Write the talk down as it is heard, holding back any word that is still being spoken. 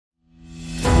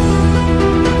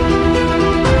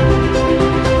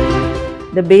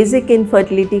The basic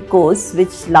infertility course,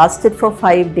 which lasted for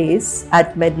 5 days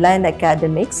at Medline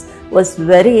Academics, was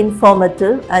very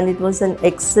informative and it was an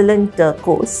excellent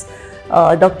course.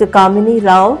 Dr. Kamini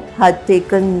Rao had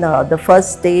taken the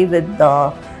first day with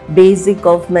the basic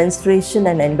of menstruation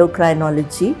and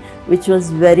endocrinology, which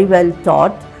was very well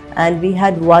taught, and we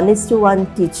had 1:1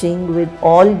 teaching with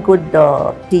all good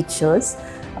teachers.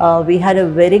 We had a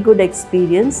very good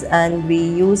experience and we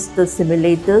used the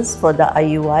simulators for the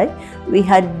IUI. We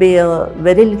had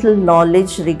very little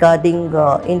knowledge regarding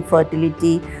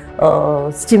infertility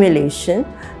stimulation.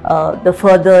 The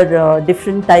further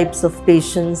different types of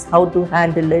patients, how to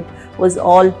handle it, was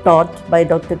all taught by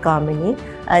Dr. Kamini,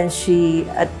 and she,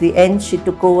 at the end, she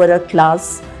took over a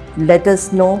class, let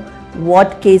us know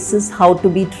what cases, how to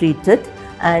be treated,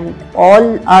 and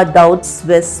all our doubts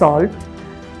were solved.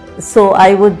 So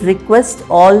I would request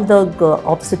all the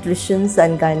obstetricians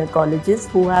and gynecologists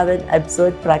who have an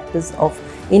absurd practice of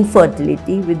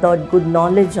infertility without good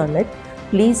knowledge on it,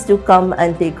 please do come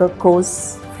and take a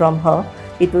course from her.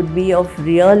 It would be of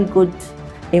real good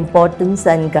importance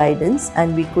and guidance,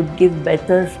 and we could give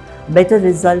better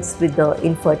results with the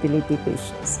infertility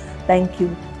patients. Thank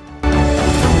you.